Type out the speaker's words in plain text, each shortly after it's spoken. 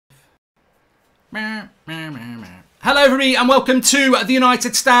Hello everybody and welcome to the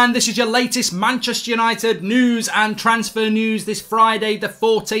United Stand. This is your latest Manchester United news and transfer news this Friday the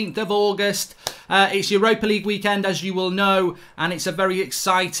 14th of August. It's Europa League weekend, as you will know, and it's a very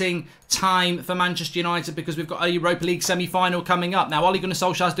exciting time for Manchester United because we've got a Europa League semi-final coming up. Now, Ole Gunnar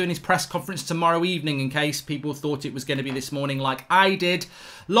Solskjaer's doing his press conference tomorrow evening in case people thought it was going to be this morning like I did.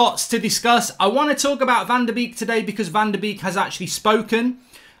 Lots to discuss. I want to talk about Van der Beek today because Van der Beek has actually spoken.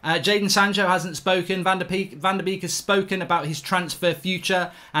 Jadon Sancho hasn't spoken. Van der Beek has spoken about his transfer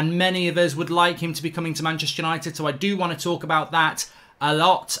future, and many of us would like him to be coming to Manchester United. So I do want to talk about that a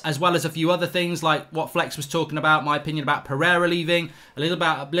lot, as well as a few other things like what Flex was talking about, my opinion about Pereira leaving, a little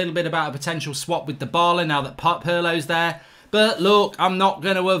bit about a potential swap with Dybala now that Pirlo's there. But look, I'm not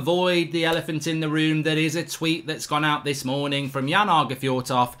going to avoid the elephant in the room. There is a tweet that's gone out this morning from Jan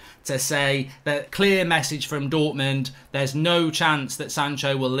Fjortoft to say that clear message from Dortmund. There's no chance that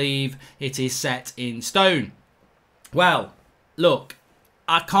Sancho will leave. It is set in stone. Well, look,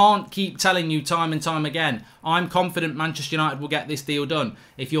 I can't keep telling you time and time again. I'm confident Manchester United will get this deal done.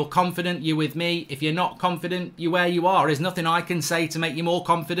 If you're confident, you're with me. If you're not confident, you're where you are. There's nothing I can say to make you more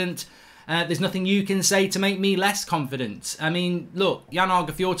confident. There's nothing you can say to make me less confident. I mean, look, Jan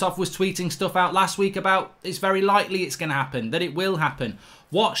Fjortoft was tweeting stuff out last week about it's very likely it's going to happen, that it will happen.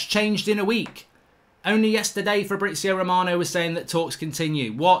 What's changed in a week? Only yesterday Fabrizio Romano was saying that talks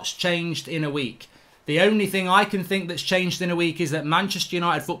continue. What's changed in a week? The only thing I can think that's changed in a week is that Manchester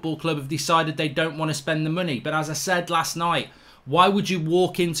United Football Club have decided they don't want to spend the money. But as I said last night, why would you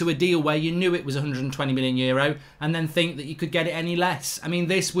walk into a deal where you knew it was €120 million and then think that you could get it any less? I mean,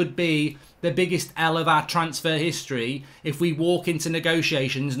 this would be the biggest L of our transfer history if we walk into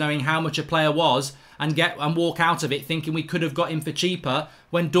negotiations knowing how much a player was and walk out of it thinking we could have got him for cheaper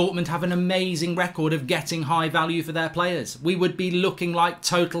when Dortmund have an amazing record of getting high value for their players. We would be looking like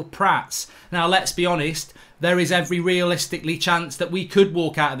total prats. Now, let's be honest, there is every realistically chance that we could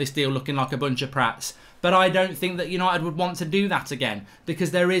walk out of this deal looking like a bunch of prats. But I don't think that United would want to do that again because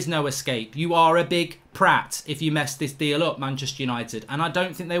there is no escape. You are a big prat if you mess this deal up, Manchester United. And I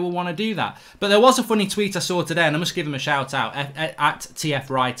don't think they will want to do that. But there was a funny tweet I saw today, and I must give him a shout out, at TF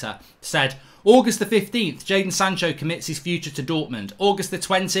Writer, said, August the 15th, Jadon Sancho commits his future to Dortmund. August the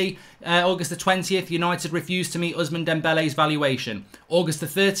 20th, United refused to meet Ousmane Dembele's valuation. August the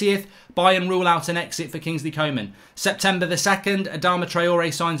 30th, Bayern rule out an exit for Kingsley Coman. September the 2nd, Adama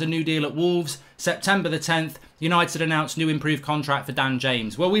Traore signs a new deal at Wolves. September the 10th, United announced new improved contract for Dan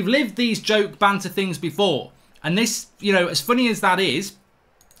James. Well, we've lived these joke banter things before. And this, you know, as funny as that is,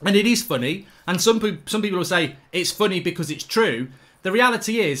 and it is funny, and some people will say it's funny because it's true, the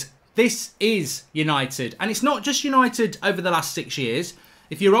reality is, this is United. And it's not just United over the last 6 years.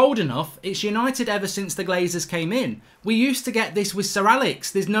 If you're old enough, it's United ever since the Glazers came in. We used to get this with Sir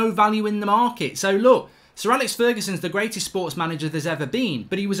Alex. There's no value in the market. So look, Sir Alex Ferguson's the greatest sports manager there's ever been,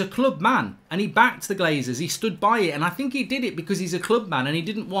 but he was a club man and he backed the Glazers. He stood by it, and I think he did it because he's a club man and he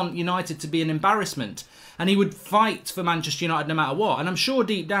didn't want United to be an embarrassment. And he would fight for Manchester United no matter what. And I'm sure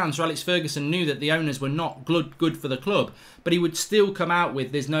deep down Sir Alex Ferguson knew that the owners were not good for the club, but he would still come out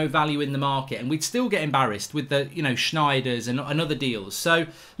with there's no value in the market, and we'd still get embarrassed with the, you know, Schneiders and other deals. So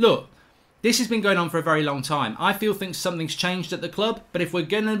look, this has been going on for a very long time. I think something's changed at the club, but if we're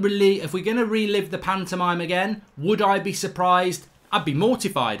gonna relive the pantomime again, would I be surprised? I'd be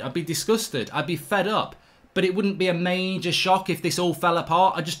mortified. I'd be disgusted. I'd be fed up. But it wouldn't be a major shock if this all fell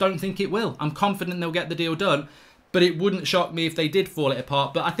apart. I just don't think it will. I'm confident they'll get the deal done, but it wouldn't shock me if they did fall it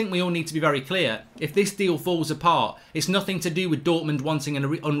apart. But I think we all need to be very clear. If this deal falls apart, it's nothing to do with Dortmund wanting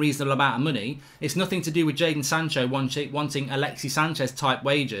an unreasonable amount of money. It's nothing to do with Jadon Sancho wanting Alexis Sanchez type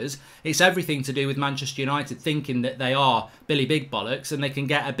wages. It's everything to do with Manchester United thinking that they are Billy Big Bollocks and they can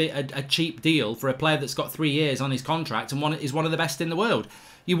get a cheap deal for a player that's got 3 years on his contract and is one of the best in the world.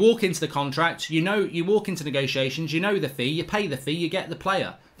 You walk into the contract, you walk into negotiations, you know the fee, you pay the fee, you get the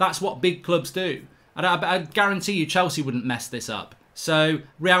player. That's what big clubs do. I guarantee you Chelsea wouldn't mess this up. So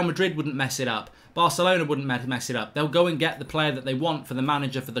Real Madrid wouldn't mess it up. Barcelona wouldn't mess it up. They'll go and get the player that they want for the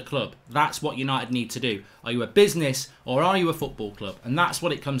manager for the club. That's what United need to do. Are you a business or are you a football club? And that's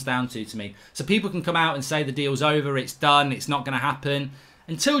what it comes down to me. So people can come out and say the deal's over, it's done, it's not going to happen.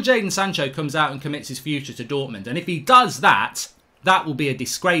 Until Jadon Sancho comes out and commits his future to Dortmund. And if he does that, that will be a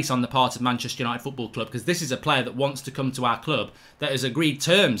disgrace on the part of Manchester United Football Club, because this is a player that wants to come to our club, that has agreed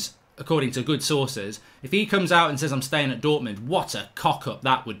terms, according to good sources. If he comes out and says, I'm staying at Dortmund, what a cock-up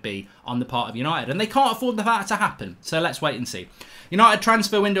that would be on the part of United. And they can't afford that to happen. So let's wait and see. United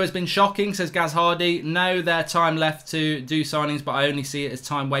transfer window has been shocking, says Gaz Hardy. No, their time left to do signings, but I only see it as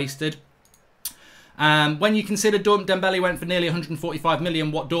time wasted. When you consider Dembele went for nearly 145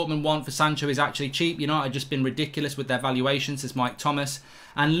 million, what Dortmund want for Sancho is actually cheap. United have just been ridiculous with their valuations, says Mike Thomas.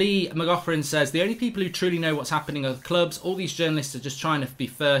 And Lee McGoffrin says, the only people who truly know what's happening are the clubs. All these journalists are just trying to be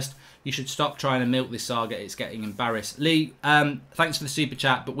first. You should stop trying to milk this saga. It's getting embarrassed. Lee, thanks for the super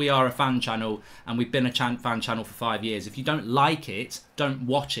chat, but we are a fan channel and we've been a fan channel for 5 years. If you don't like it, don't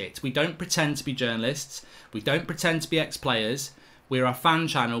watch it. We don't pretend to be journalists. We don't pretend to be ex-players. We're a fan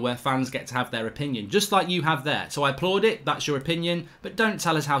channel where fans get to have their opinion, just like you have there. So I applaud it, that's your opinion, but don't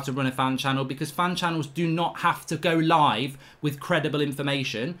tell us how to run a fan channel, because fan channels do not have to go live with credible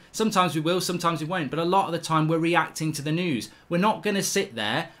information. Sometimes we will, sometimes we won't, but a lot of the time we're reacting to the news. We're not going to sit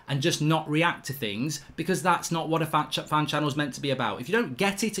there and just not react to things, because that's not what a fan channel is meant to be about. If you don't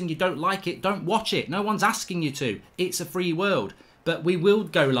get it and you don't like it, don't watch it. No one's asking you to. It's a free world. But we will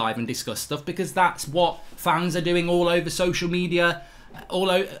go live and discuss stuff, because that's what fans are doing all over social media, all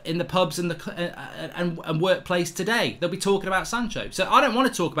over in the pubs and and workplace today. They'll be talking about Sancho. So I don't want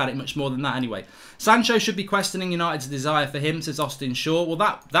to talk about it much more than that anyway. Sancho should be questioning United's desire for him, says Austin Shaw.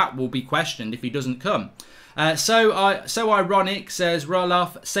 Well, that will be questioned if he doesn't come. So ironic, says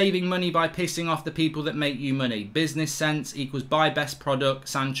Roloff, saving money by pissing off the people that make you money. Business sense equals buy best product,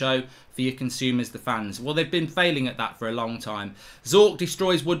 Sancho, for your consumers, the fans. Well, they've been failing at that for a long time. Zorc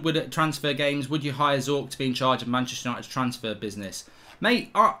destroys Woodward at transfer games. Would you hire Zorc to be in charge of Manchester United's transfer business?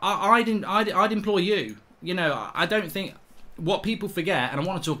 Mate, I'd employ you. You know, I don't think... What people forget, and I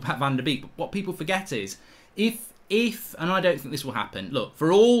want to talk about Van der Beek, but what people forget is, if, and I don't think this will happen, look,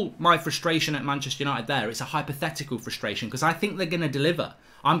 for all my frustration at Manchester United there, it's a hypothetical frustration, because I think they're going to deliver.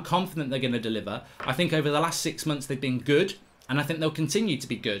 I'm confident they're going to deliver. I think over the last 6 months they've been good, and I think they'll continue to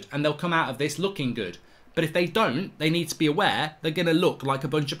be good, and they'll come out of this looking good. But if they don't, they need to be aware they're going to look like a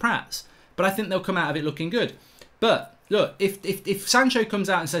bunch of prats. But I think they'll come out of it looking good. But look, if Sancho comes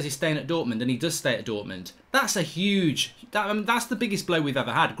out and says he's staying at Dortmund, and he does stay at Dortmund, that's a huge... that's the biggest blow we've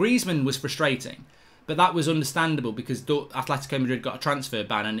ever had. Griezmann was frustrating, but that was understandable because Atletico Madrid got a transfer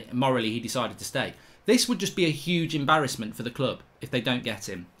ban and morally he decided to stay. This would just be a huge embarrassment for the club if they don't get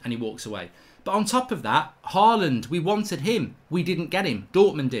him and he walks away. But on top of that, Haaland, we wanted him. We didn't get him.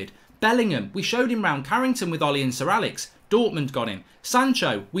 Dortmund did. Bellingham, we showed him round Carrington with Ollie and Sir Alex. Dortmund got him.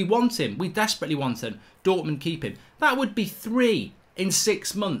 Sancho, we want him. We desperately want him. Dortmund keep him. That would be 3 in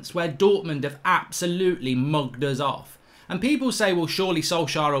 6 months where Dortmund have absolutely mugged us off. And people say, well, surely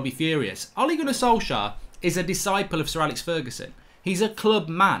Solskjaer will be furious. Ole Gunnar Solskjaer is a disciple of Sir Alex Ferguson. He's a club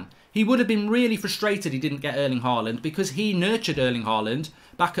man. He would have been really frustrated he didn't get Erling Haaland because he nurtured Erling Haaland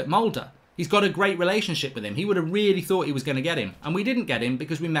back at Mulder. He's got a great relationship with him. He would have really thought he was going to get him. And we didn't get him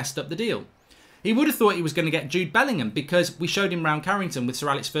because we messed up the deal. He would have thought he was going to get Jude Bellingham because we showed him round Carrington with Sir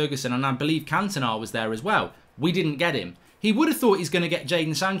Alex Ferguson, and I believe Cantona was there as well. We didn't get him. He would have thought he's going to get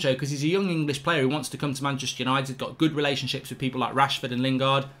Jadon Sancho because he's a young English player who wants to come to Manchester United, got good relationships with people like Rashford and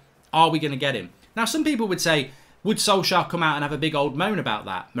Lingard. Are we going to get him? Now, some people would say, would Solskjaer come out and have a big old moan about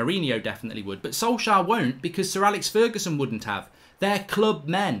that? Mourinho definitely would, but Solskjaer won't because Sir Alex Ferguson wouldn't have. They're club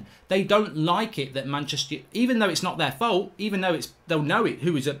men. They don't like it that Manchester, even though it's not their fault, even though they'll know it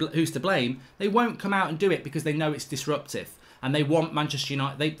who's to blame, they won't come out and do it because they know it's disruptive and they want Manchester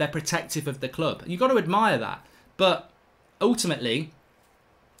United. They're protective of the club. You've got to admire that. But ultimately,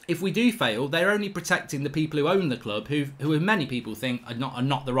 if we do fail, they're only protecting the people who own the club, who many people think are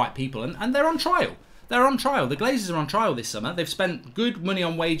not the right people, and they're on trial. They're on trial. The Glazers are on trial this summer. They've spent good money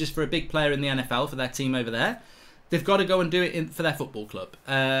on wages for a big player in the NFL for their team over there. They've got to go and do it for their football club.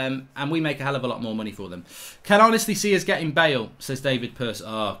 And we make a hell of a lot more money for them. Can honestly see us getting Bale, says David Pearce.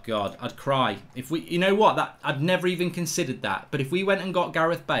 Oh, God, I'd cry. You know what? I'd never even considered that. But if we went and got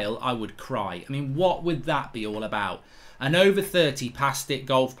Gareth Bale, I would cry. I mean, what would that be all about? An over 30 past-it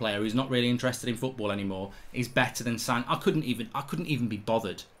golf player who's not really interested in football anymore is better than I couldn't even be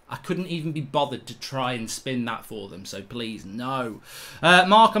bothered. I couldn't even be bothered to try and spin that for them, so please, no.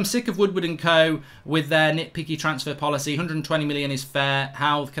 Mark, I'm sick of Woodward & Co. with their nitpicky transfer policy. 120 million is fair.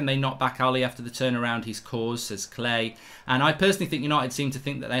 How can they not back Ali after the turnaround he's caused, says Clay. And I personally think United seem to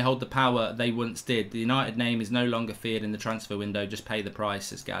think that they hold the power they once did. The United name is no longer feared in the transfer window. Just pay the price,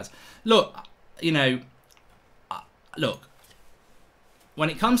 says Gaz. Look, you know, when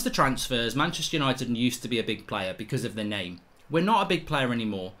it comes to transfers, Manchester United used to be a big player because of the name. We're not a big player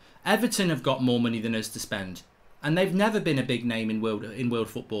anymore. Everton have got more money than us to spend. And they've never been a big name in world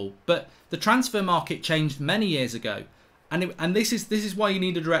football. But the transfer market changed many years ago. And this is why you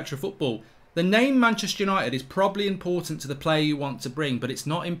need a director of football. The name Manchester United is probably important to the player you want to bring, but it's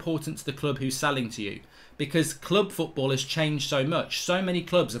not important to the club who's selling to you. Because club football has changed so much. So many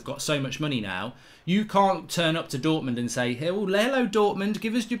clubs have got so much money now. You can't turn up to Dortmund and say, hello Dortmund,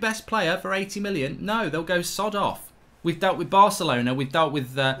 give us your best player for 80 million. No, they'll go sod off. We've dealt with Barcelona, we've dealt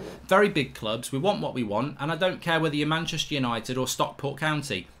with very big clubs. We want what we want, and I don't care whether you're Manchester United or Stockport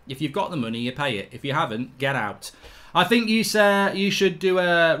County. If you've got the money, you pay it. If you haven't, get out. I think you should do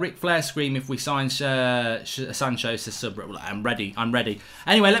a Ric Flair scream if we sign Sancho, says Subra. Well, I'm ready.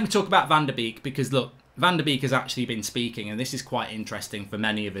 Anyway, let me talk about Van der Beek, because look, Van der Beek has actually been speaking, and this is quite interesting for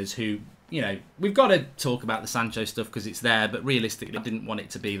many of us who, you know, we've got to talk about the Sancho stuff because it's there, but realistically, I didn't want it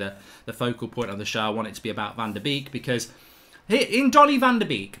to be the focal point of the show. I want it to be about Van der Beek, because in Donny Van der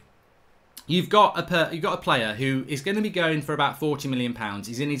Beek, you've got a player who is going to be going for about £40 million.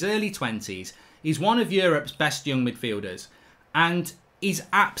 He's in his early 20s. He's one of Europe's best young midfielders, and he's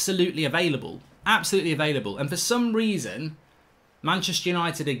absolutely available. Absolutely available. And for some reason, Manchester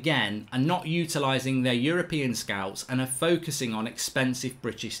United again are not utilising their European scouts and are focusing on expensive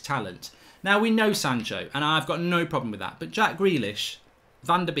British talent. Now, we know Sancho, and I've got no problem with that. But Jack Grealish,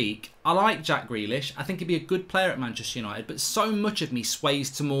 Van der Beek, I like Jack Grealish. I think he'd be a good player at Manchester United, but so much of me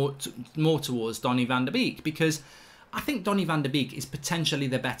sways to more towards Donny Van der Beek, because I think Donny Van der Beek is potentially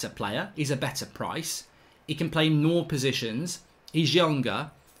the better player. He's a better price. He can play more positions. He's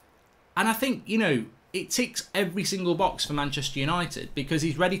younger. And I think, you know, it ticks every single box for Manchester United because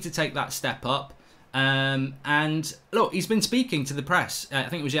he's ready to take that step up. And look, he's been speaking to the press, I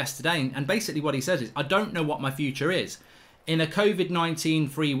think it was yesterday, and basically what he says is, I don't know what my future is. In a COVID-19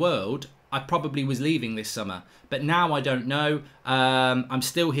 free world, I probably was leaving this summer, but now I don't know. I'm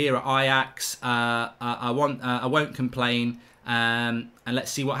still here at Ajax. I won't complain, and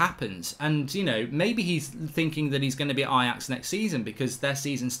let's see what happens. And you know, maybe he's thinking that he's going to be at Ajax next season because their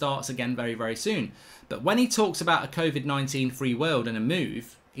season starts again very, very soon. But when he talks about a COVID-19 free world and a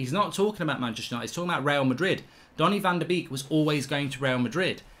move, he's not talking about Manchester United. He's talking about Real Madrid. Donny Van der Beek was always going to Real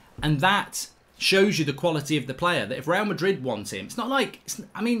Madrid, and that shows you the quality of the player, that if Real Madrid want him, it's not like,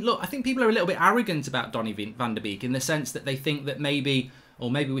 I mean, look, I think people are a little bit arrogant about Donny Van der Beek in the sense that they think that maybe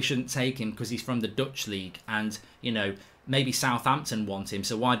we shouldn't take him because he's from the Dutch league and, you know, maybe Southampton want him,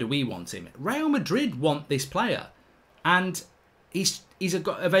 so why do we want him? Real Madrid want this player, and he's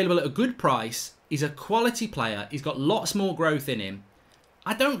available at a good price. He's a quality player. He's got lots more growth in him.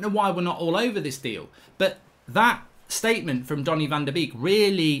 I don't know why we're not all over this deal, but that statement from Donny Van der Beek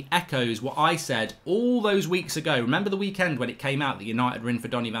really echoes what I said all those weeks ago. Remember the weekend when it came out that United were in for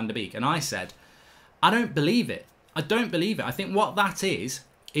Donny Van der Beek? And I said, I don't believe it. I don't believe it. I think what that is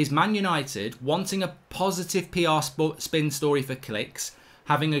Man United wanting a positive PR spin story for clicks,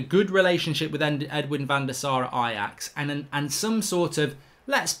 having a good relationship with Edwin van der Sar at Ajax, and some sort of,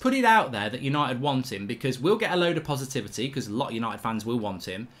 let's put it out there that United want him because we'll get a load of positivity because a lot of United fans will want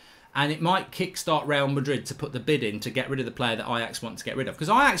him. And it might kickstart Real Madrid to put the bid in to get rid of the player that Ajax want to get rid of. Because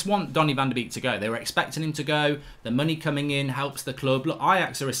Ajax want Donny Van der Beek to go. They were expecting him to go. The money coming in helps the club. Look,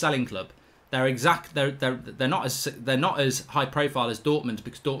 Ajax are a selling club. They're not as high profile as Dortmund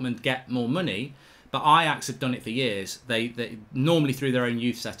because Dortmund get more money. But Ajax have done it for years. They normally through their own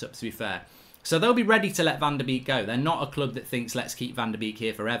youth setup, to be fair. So they'll be ready to let Van der Beek go. They're not a club that thinks, let's keep Van der Beek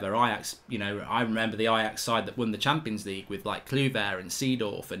here forever. Ajax, you know, I remember the Ajax side that won the Champions League with like Kluivert and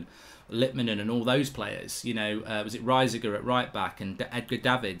Seedorf and Lippmanen and all those players. You know, was it Reisiger at right back and Edgar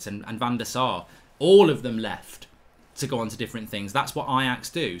Davids and Van der Sar? All of them left to go on to different things. That's what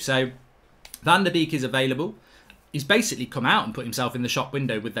Ajax do. So Van der Beek is available. He's basically come out and put himself in the shop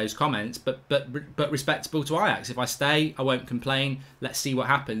window with those comments, but respectable to Ajax. If I stay, I won't complain. Let's see what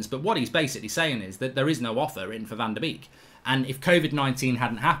happens. But what he's basically saying is that there is no offer in for Van der Beek. And if COVID-19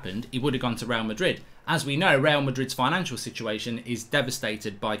 hadn't happened, he would have gone to Real Madrid. As we know, Real Madrid's financial situation is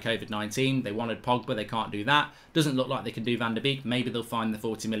devastated by COVID-19. They wanted Pogba, they can't do that. Doesn't look like they can do Van der Beek. Maybe they'll find the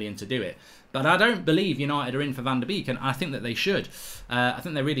 40 million to do it. But I don't believe United are in for Van der Beek, and I think that they should. I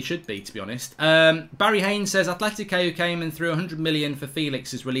think they really should be, to be honest. Barry Haynes says, Atletico came and threw 100 million for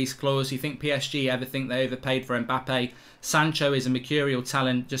Felix's release clause. You think PSG ever think they overpaid for Mbappe? Sancho is a mercurial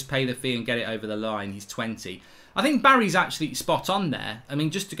talent. Just pay the fee and get it over the line. He's 20. I think Barry's actually spot on there. I mean,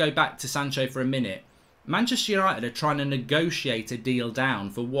 just to go back to Sancho for a minute, Manchester United are trying to negotiate a deal down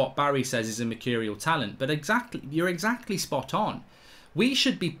for what Barry says is a mercurial talent. But you're exactly spot on. We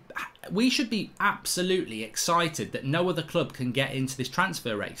should be absolutely excited that no other club can get into this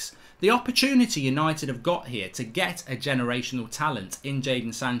transfer race. The opportunity United have got here to get a generational talent in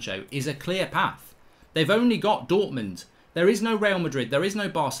Jadon Sancho is a clear path. They've only got Dortmund. There is no Real Madrid. There is no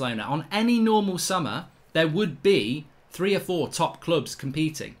Barcelona. On any normal summer, there would be 3 or 4 top clubs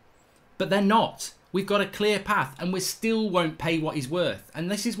competing. But they're not. We've got a clear path and we still won't pay what he's worth. And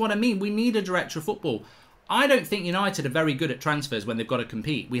this is what I mean. We need a director of football. I don't think United are very good at transfers when they've got to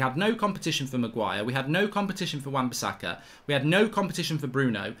compete. We had no competition for Maguire. We had no competition for Wan-Bissaka. We had no competition for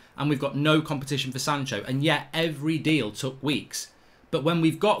Bruno. And we've got no competition for Sancho. And yet every deal took weeks. But when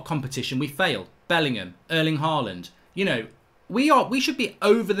we've got competition, we fail. Bellingham, Erling Haaland. You know, we should be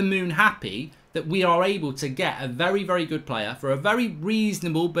over the moon happy that we are able to get a very, very good player for a very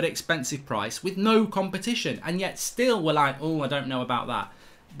reasonable but expensive price with no competition. And yet still we're like, oh, I don't know about that.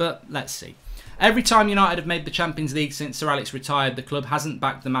 But let's see. Every time United have made the Champions League since Sir Alex retired, the club hasn't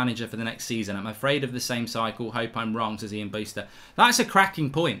backed the manager for the next season. I'm afraid of the same cycle. Hope I'm wrong, says Ian Booster. That's a cracking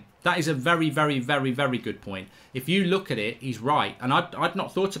point. That is a very, very, very, very good point. If you look at it, he's right. And I'd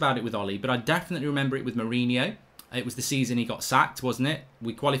not thought about it with Ollie, but I definitely remember it with Mourinho. It was the season he got sacked, wasn't it?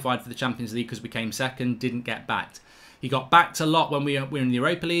 We qualified for the Champions League because we came second, didn't get backed. He got backed a lot when we were in the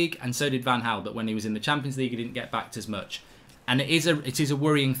Europa League, and so did Van Gaal. But when he was in the Champions League, he didn't get backed as much. And it is a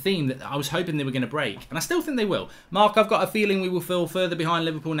worrying theme that I was hoping they were going to break. And I still think they will. Mark, I've got a feeling we will fall further behind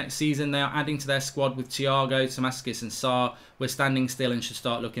Liverpool next season. They are adding to their squad with Thiago, Tomaskis and Sarr. We're standing still and should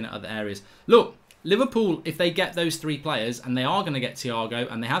start looking at other areas. Look, Liverpool, if they get those three players, and they are going to get Thiago,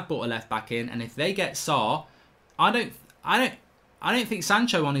 and they have brought a left back in, and if they get Sarr, I don't think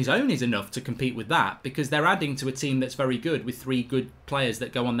Sancho on his own is enough to compete with that, because they're adding to a team that's very good with three good players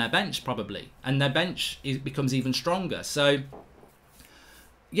that go on their bench probably, and their bench becomes even stronger. So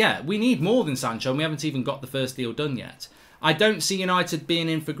yeah, we need more than Sancho, and we haven't even got the first deal done yet. I don't see United being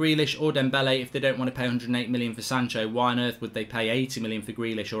in for Grealish or Dembele if they don't want to pay 108 million for Sancho. Why on earth would they pay 80 million for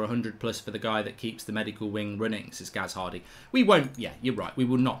Grealish or 100 plus for the guy that keeps the medical wing running, says Gaz Hardy. We won't, yeah, you're right. We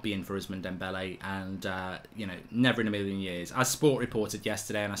will not be in for Ousmane Dembele, and, you know, never in a million years. As Sport reported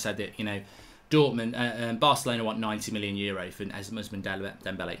yesterday, and I said that, you know, Dortmund, Barcelona want 90 million euro for Ousmane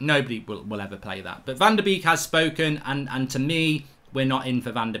Dembele. Nobody will ever play that. But Van der Beek has spoken, and to me, we're not in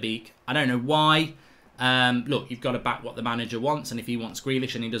for Van der Beek. I don't know why. Look, you've got to back what the manager wants, and if he wants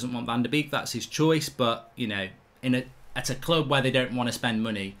Grealish and he doesn't want Van der Beek, that's his choice. But, you know, at a club where they don't want to spend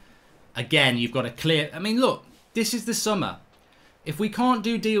money, again, you've got to clear... I mean, look, this is the summer. If we can't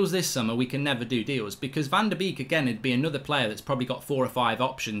do deals this summer, we can never do deals, because Van der Beek, again, would be another player that's probably got 4 or 5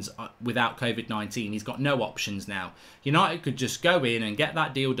 options without COVID-19. He's got no options now. United could just go in and get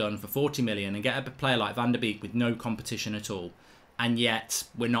that deal done for 40 million and get a player like Van der Beek with no competition at all. And yet,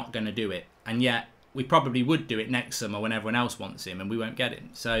 we're not going to do it. And yet, we probably would do it next summer when everyone else wants him, and we won't get him.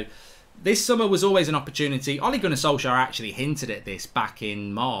 So, this summer was always an opportunity. Ole Gunnar Solskjaer actually hinted at this back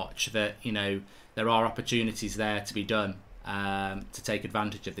in March, that, you know, there are opportunities there to be done to take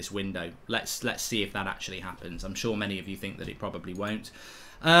advantage of this window. Let's see if that actually happens. I'm sure many of you think that it probably won't.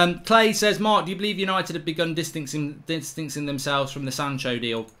 Clay says, Mark, do you believe United have begun distancing themselves from the Sancho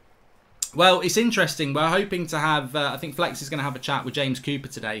deal? Well, it's interesting. We're hoping to have, I think Flex is going to have a chat with James Cooper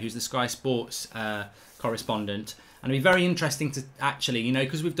today, who's the Sky Sports correspondent. And it'll be very interesting to actually, you know,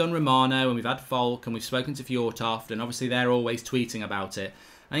 because we've done Romano and we've had Falk and we've spoken to Fjortoft, and obviously they're always tweeting about it.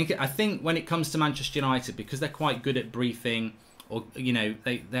 I think when it comes to Manchester United, because they're quite good at briefing, or, you know,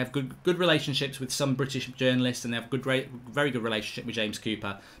 they have good relationships with some British journalists, and they have very good relationship with James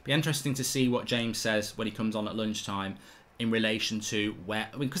Cooper. It'll be interesting to see what James says when he comes on at lunchtime, in relation to where,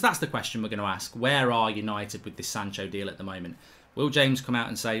 I mean, because that's the question we're going to ask. Where are United with this Sancho deal at the moment? Will James come out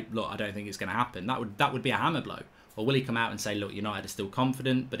and say, look, I don't think it's going to happen? That would be a hammer blow. Or will he come out and say, look, United are still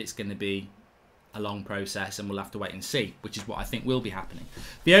confident, but it's going to be a long process and we'll have to wait and see, which is what I think will be happening.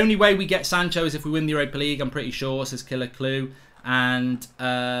 The only way we get Sancho is if we win the Europa League, I'm pretty sure, says Killer Clue. And,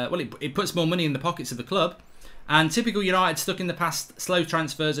 well, it puts more money in the pockets of the club. And typical United, stuck in the past, slow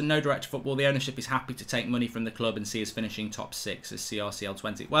transfers and no direct football. The ownership is happy to take money from the club and see us finishing top 6 as CRCL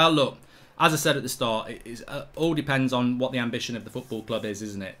 20. Well, look, as I said at the start, it all depends on what the ambition of the football club is,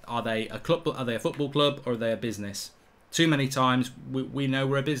 isn't it? Are they a club? Are they a football club, or are they a business? Too many times we know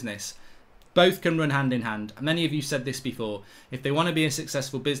we're a business. Both can run hand in hand. Many of you said this before. If they want to be a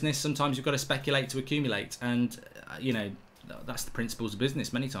successful business, sometimes you've got to speculate to accumulate, and you know, that's the principles of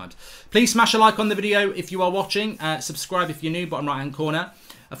business many times. Please smash a like on the video if you are watching. Subscribe if you're new, bottom right hand corner.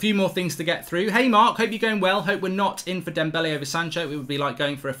 A few more things to get through. Hey Mark, hope you're going well. Hope we're not in for Dembele over Sancho. It would be like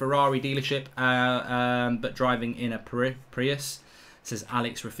going for a Ferrari dealership, but driving in a Prius, says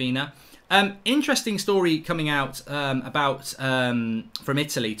Alex Rafina. Interesting story coming out about from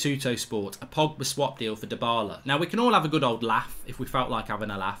Italy, Tutto Sport, a Pogba swap deal for Dybala. Now, we can all have a good old laugh if we felt like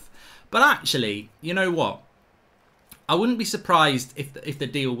having a laugh. But actually, you know what? I wouldn't be surprised if the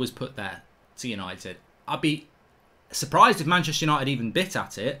deal was put there to United. I'd be surprised if Manchester United even bit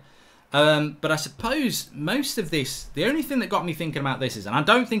at it. But I suppose most of this, the only thing that got me thinking about this is, and I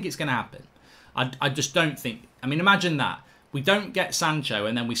don't think it's going to happen. I just don't think. I mean, imagine that. We don't get Sancho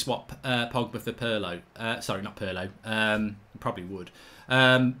and then we swap Pogba for Pirlo. Sorry, not Pirlo. Probably would.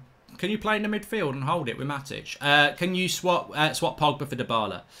 Can you play in the midfield and hold it with Matic? Can you swap Pogba for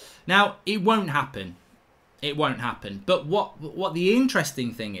Dybala? Now, it won't happen. It won't happen. But what the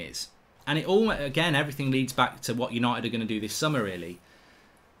interesting thing is, and it all, again, everything leads back to what United are going to do this summer, really.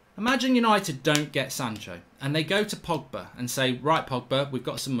 Imagine United don't get Sancho and they go to Pogba and say, right, Pogba, we've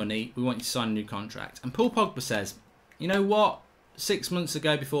got some money. We want you to sign a new contract. And Paul Pogba says, you know what? 6 months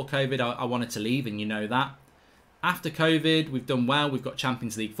ago before COVID, I wanted to leave, and you know that. After COVID, we've done well. We've got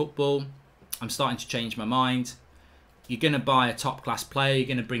Champions League football. I'm starting to change my mind. You're going to buy a top-class player. You're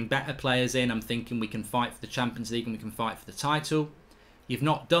going to bring better players in. I'm thinking we can fight for the Champions League and we can fight for the title. You've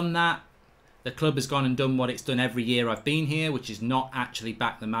not done that. The club has gone and done what it's done every year I've been here, which is not actually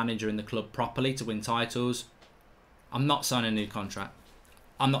back the manager and the club properly to win titles. I'm not signing a new contract.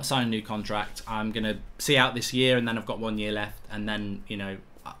 I'm not signing a new contract. I'm going to see out this year, and then I've got 1 year left, and then, you know,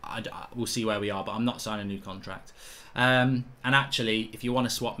 we'll see where we are, but I'm not signing a new contract. And actually, if you want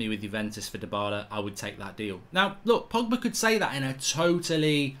to swap me with Juventus for Dybala, I would take that deal. Now, look, Pogba could say that in a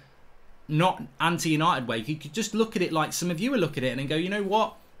totally not anti-United way. You could just look at it like some of you will look at it and then go, you know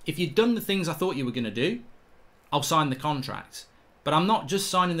what? If you'd done the things I thought you were going to do, I'll sign the contract. But I'm not just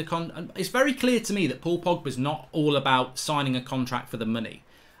signing the contract. It's very clear to me that Paul Pogba's not all about signing a contract for the money.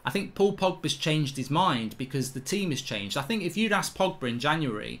 I think Paul Pogba's changed his mind because the team has changed. I think if you'd asked Pogba in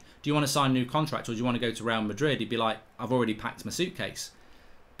January, do you want to sign a new contract or do you want to go to Real Madrid? He'd be like, I've already packed my suitcase.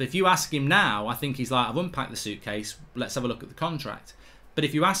 But if you ask him now, I think he's like, I've unpacked the suitcase. Let's have a look at the contract. But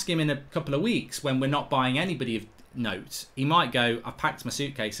if you ask him in a couple of weeks when we're not buying anybody of note, he might go, I've packed my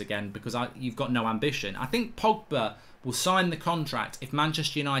suitcase again because you've got no ambition. I think Pogba will sign the contract if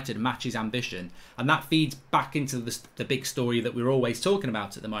Manchester United matches ambition, and that feeds back into the big story that we're always talking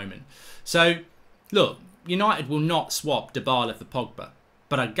about at the moment. So, look, United will not swap Dybala for Pogba,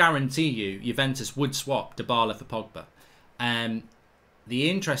 but I guarantee you Juventus would swap Dybala for Pogba. The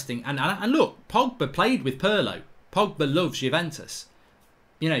interesting, and look, Pogba played with Pirlo. Pogba loves Juventus.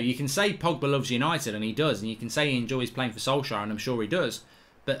 You know, you can say Pogba loves United, and he does, and you can say he enjoys playing for Solskjaer, and I'm sure he does.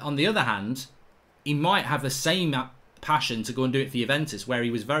 But on the other hand, he might have the same passion to go and do it for Juventus, where he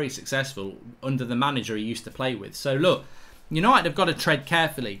was very successful under the manager he used to play with. So look, United have got to tread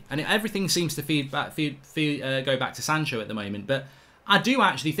carefully, and everything seems to go back to Sancho at the moment. But I do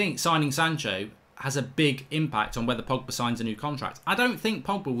actually think signing Sancho has a big impact on whether Pogba signs a new contract. I don't think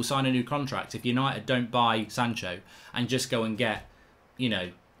Pogba will sign a new contract if United don't buy Sancho and just go and get, you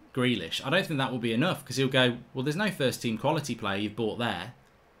know, Grealish. I don't think that will be enough, because he'll go, well, there's no first team quality player you've bought there.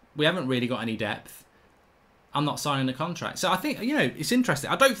 We haven't really got any depth. I'm not signing a contract. So I think, you know, it's interesting.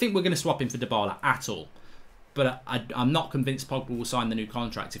 I don't think we're going to swap him for Dybala at all. But I'm not convinced Pogba will sign the new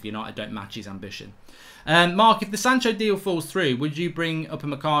contract if United don't match his ambition. Mark, if the Sancho deal falls through, would you bring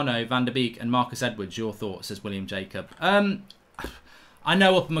Upamecano, Van der Beek and Marcus Edwards? Your thoughts, says William Jacob. I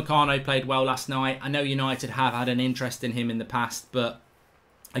know Upamecano played well last night. I know United have had an interest in him in the past, but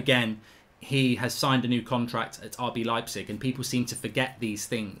again, he has signed a new contract at RB Leipzig, and people seem to forget these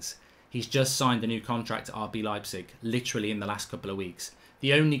things. He's just signed a new contract at RB Leipzig, literally in the last couple of weeks.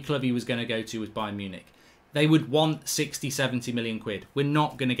 The only club he was going to go to was Bayern Munich. They would want 60, 70 million quid. We're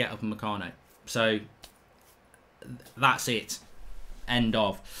not going to get Upamecano. So, that's it. End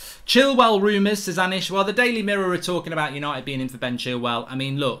of. Chilwell rumours, says Anish. Well, the Daily Mirror are talking about United being in for Ben Chilwell. I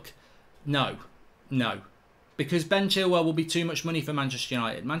mean, look, no. Because Ben Chilwell will be too much money for Manchester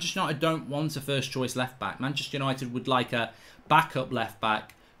United. Manchester United don't want a first choice left back. Manchester United would like a backup left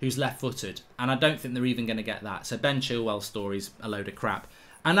back who's left-footed. And I don't think they're even going to get that. So Ben Chilwell's story's a load of crap.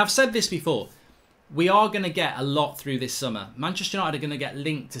 And I've said this before. We are going to get a lot through this summer. Manchester United are going to get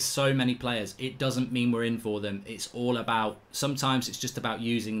linked to so many players. It doesn't mean we're in for them. It's all about, sometimes it's just about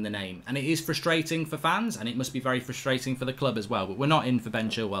using the name. And it is frustrating for fans, and it must be very frustrating for the club as well. But we're not in for Ben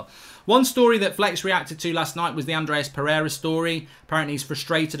Chilwell. One story that Flex reacted to last night was the Andreas Pereira story. Apparently he's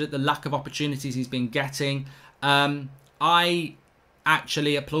frustrated at the lack of opportunities he's been getting. I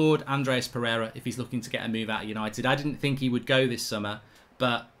actually applaud Andreas Pereira if he's looking to get a move out of United. I didn't think he would go this summer,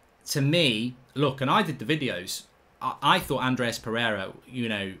 but to me, look, and I did the videos, I thought Andreas Pereira, you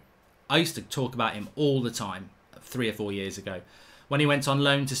know, I used to talk about him all the time 3 or 4 years ago. When he went on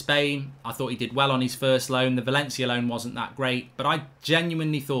loan to Spain, I thought he did well on his first loan. The Valencia loan wasn't that great, but I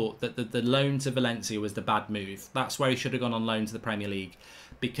genuinely thought that the loan to Valencia was the bad move. That's where he should have gone on loan to the Premier League,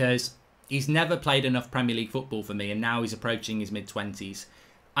 because he's never played enough Premier League football for me, and now he's approaching his mid-20s.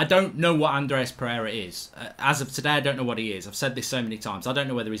 I don't know what Andreas Pereira is. As of today, I don't know what he is. I've said this so many times. I don't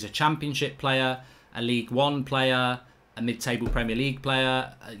know whether he's a Championship player, a League One player, a mid-table Premier League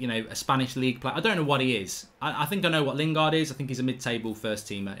player, a Spanish League player. I don't know what he is. I think I know what Lingard is. I think he's a mid-table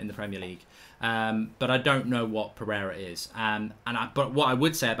first-teamer in the Premier League. But I don't know what Pereira is. But what I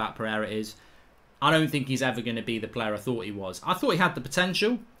would say about Pereira is I don't think he's ever going to be the player I thought he was. I thought he had the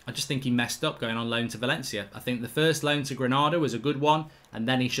potential. I just think he messed up going on loan to Valencia. I think the first loan to Granada was a good one, and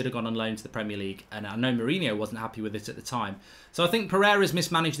then he should have gone on loan to the Premier League. And I know Mourinho wasn't happy with it at the time. So I think Pereira's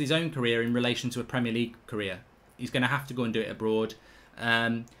mismanaged his own career in relation to a Premier League career. He's going to have to go and do it abroad.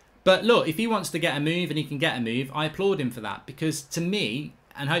 But look, if he wants to get a move and he can get a move, I applaud him for that. Because to me,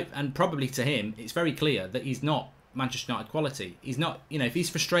 and probably to him, it's very clear that he's not Manchester United quality. He's not, if he's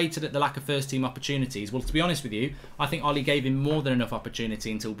frustrated at the lack of first team opportunities, well, to be honest with you, I think Ollie gave him more than enough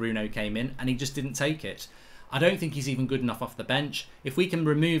opportunity until Bruno came in and he just didn't take it. I don't think he's even good enough off the bench. If we can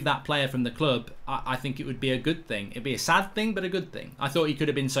remove that player from the club, I think it would be a good thing. It'd be a sad thing, but a good thing. I thought he could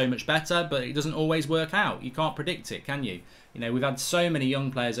have been so much better, but it doesn't always work out. You can't predict it, can you? We've had so many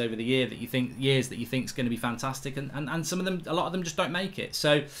young players over the years that you think is going to be fantastic, and some of them, a lot of them just don't make it.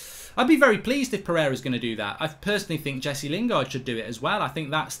 So I'd be very pleased if Pereira's going to do that. I personally think Jesse Lingard should do it as well. I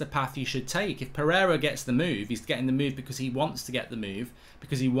think that's the path you should take. If Pereira gets the move, he's getting the move because he wants to get the move,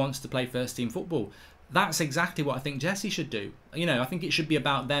 because he wants to play first team football. That's exactly what I think Jesse should do. I think it should be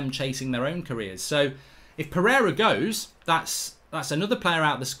about them chasing their own careers. So if Pereira goes, that's another player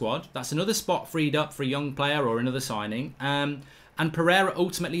out of the squad. That's another spot freed up for a young player or another signing. And Pereira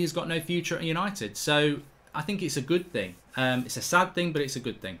ultimately has got no future at United. So I think it's a good thing. It's a sad thing, but it's a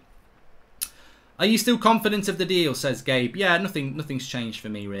good thing. Are you still confident of the deal, says Gabe? Yeah, nothing's changed for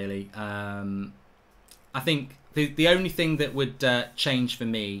me, really. I think the only thing that would change for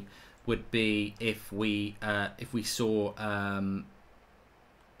me would be if we saw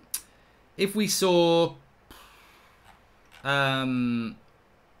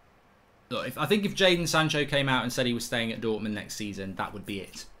look, I think if Jadon Sancho came out and said he was staying at Dortmund next season, that would be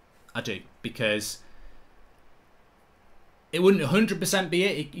it. I do, because it wouldn't 100% be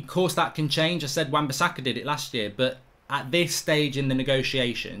it. Of course, that can change. I said Wan-Bissaka did it last year, but at this stage in the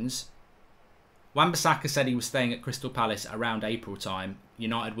negotiations, Wan-Bissaka said he was staying at Crystal Palace around April time.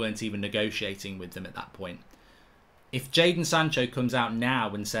 United weren't even negotiating with them at that point. If Jadon Sancho comes out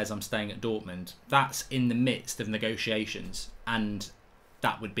now and says I'm staying at Dortmund, that's in the midst of negotiations, and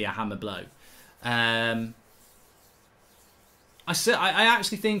that would be a hammer blow. I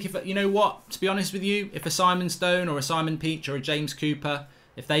actually think, if you know what, to be honest with you, if a Simon Stone or a Simon Peach or a James Cooper,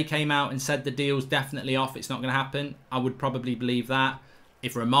 if they came out and said the deal's definitely off, it's not going to happen, I would probably believe that.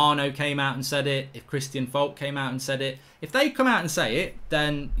 If Romano came out and said it, if Christian Falk came out and said it, if they come out and say it,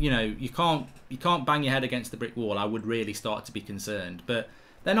 then you can't bang your head against the brick wall. I would really start to be concerned, but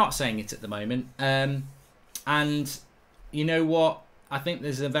they're not saying it at the moment. And you know what? I think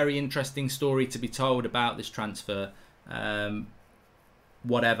there's a very interesting story to be told about this transfer.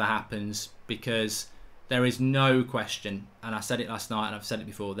 Whatever happens, because there is no question, and I said it last night and I've said it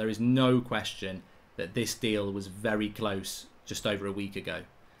before, there is no question that this deal was very close just over a week ago.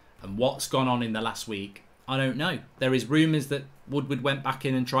 And what's gone on in the last week, I don't know. There is rumours that Woodward went back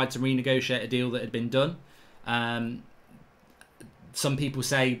in and tried to renegotiate a deal that had been done. Some people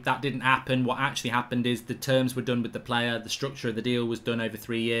say that didn't happen. What actually happened is the terms were done with the player, the structure of the deal was done over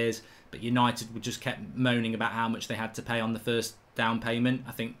 3 years, but United just kept moaning about how much they had to pay on the first down payment.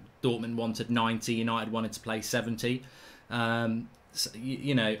 I think Dortmund wanted 90, United wanted to play 70. So,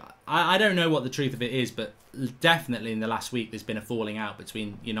 I don't know what the truth of it is, but definitely in the last week there's been a falling out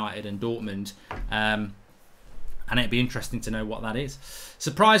between United and Dortmund, and it'd be interesting to know what that is.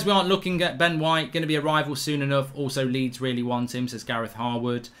 Surprised we aren't looking at Ben White, going to be a rival soon enough. Also, Leeds really want him, says Gareth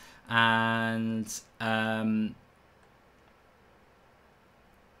Harwood. And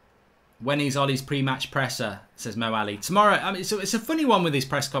when is Ollie's pre-match presser, says Mo Ali. Tomorrow, it's a funny one with his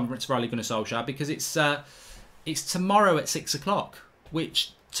press conference for Ole Gunnar Solskjaer, because it's tomorrow at 6 o'clock,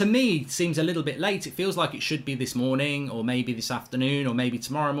 which to me seems a little bit late. It feels like it should be this morning, or maybe this afternoon, or maybe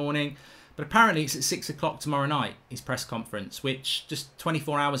tomorrow morning. But apparently it's at 6 o'clock tomorrow night, his press conference, which just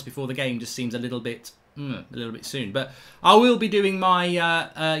 24 hours before the game just seems a little bit soon. But I will be doing my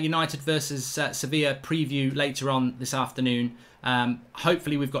United versus Sevilla preview later on this afternoon.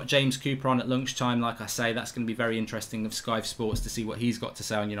 Hopefully we've got James Cooper on at lunchtime. Like I say, that's going to be very interesting of Sky Sports to see what he's got to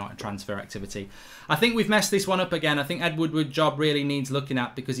say on United transfer activity. I think we've messed this one up again. I think Ed Woodward's job really needs looking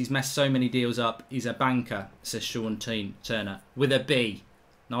at, because he's messed so many deals up. He's a banker, says Sean Turner, with a B,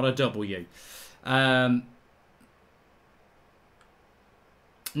 not a W.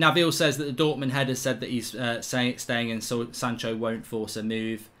 Nabil says that the Dortmund head has said that he's staying and so Sancho won't force a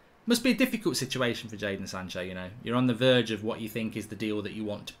move. Must be a difficult situation for Jadon Sancho, you know. You're on the verge of what you think is the deal that you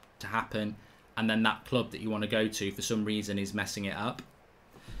want to happen, and then that club that you want to go to for some reason is messing it up.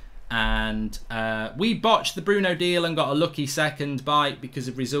 And we botched the Bruno deal and got a lucky second bite because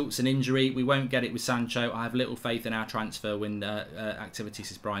of results and injury. We won't get it with Sancho. I have little faith in our transfer window activity,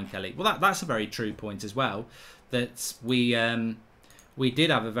 says Brian Kelly. Well, that's a very true point as well. That we did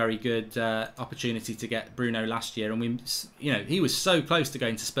have a very good opportunity to get Bruno last year, and he was so close to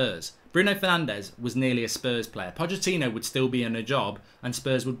going to Spurs. Bruno Fernandes was nearly a Spurs player. Pochettino would still be in a job, and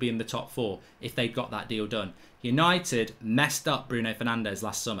Spurs would be in the top 4 if they'd got that deal done. United messed up Bruno Fernandes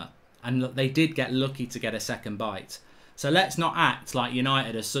last summer, and they did get lucky to get a second bite. So let's not act like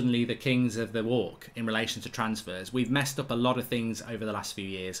United are suddenly the kings of the walk in relation to transfers. We've messed up a lot of things over the last few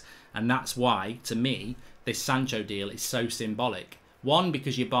years, and that's why, to me, this Sancho deal is so symbolic. One,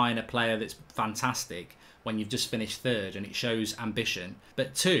 because you're buying a player that's fantastic when you've just finished 3rd and it shows ambition.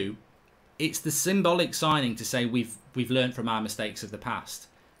 But 2, it's the symbolic signing to say we've learned from our mistakes of the past.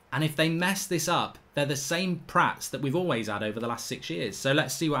 And if they mess this up, they're the same prats that we've always had over the last 6 years. So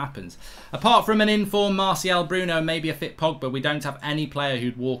let's see what happens. Apart from an informed Martial, Bruno, and maybe a fit Pogba, we don't have any player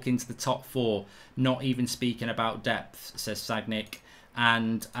who'd walk into the top 4, not even speaking about depth, says Sagnik.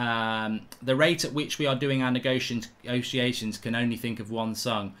 And the rate at which we are doing our negotiations can only think of one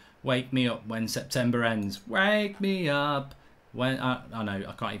song. Wake me up when September ends. Wake me up when... I know,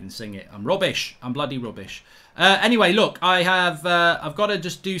 I can't even sing it. I'm rubbish. I'm bloody rubbish. Anyway, look, I've got to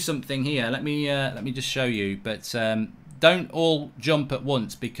just do something here. Let me just show you. But don't all jump at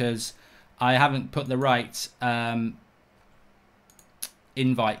once because I haven't put the right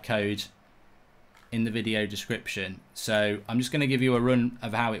invite code in the video description. So I'm just going to give you a run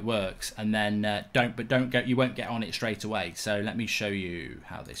of how it works, and then you won't get on it straight away. So let me show you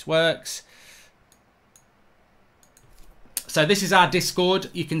how this works. So this is our Discord.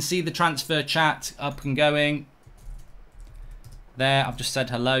 You can see the transfer chat up and going. There, I've just said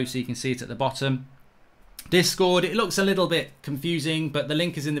hello, so you can see it at the bottom. Discord, it looks a little bit confusing, but the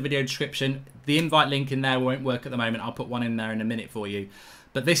link is in the video description. The invite link in there won't work at the moment. I'll put one in there in a minute for you.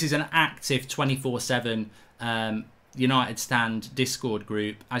 But this is an active 24/7 United Stand Discord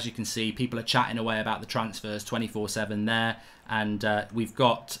group. As you can see, people are chatting away about the transfers 24/7 there. And we've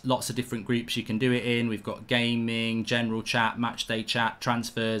got lots of different groups you can do it in. We've got gaming, general chat, match day chat,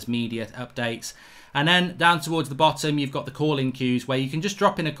 transfers, media updates. And then down towards the bottom, you've got the calling queues where you can just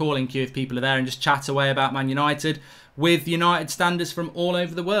drop in a calling queue if people are there and just chat away about Man United with United standers from all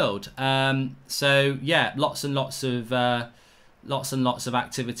over the world. So yeah, lots and lots of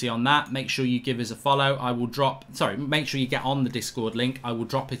activity on that. Make sure you give us a follow. Make sure you get on the Discord link. I will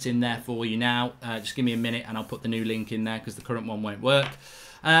drop it in there for you now. Just give me a minute and I'll put the new link in there because the current one won't work.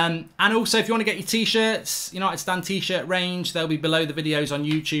 And also, if you want to get your t-shirts, United Stand t-shirt range, they'll be below the videos on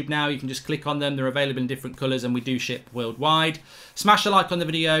YouTube now. You can just click on them. They're available in different colours and we do ship worldwide. Smash a like on the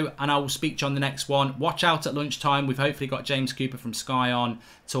video and I will speak to you on the next one. Watch out at lunchtime. We've hopefully got James Cooper from Sky on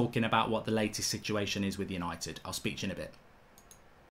talking about what the latest situation is with United. I'll speak to you in a bit.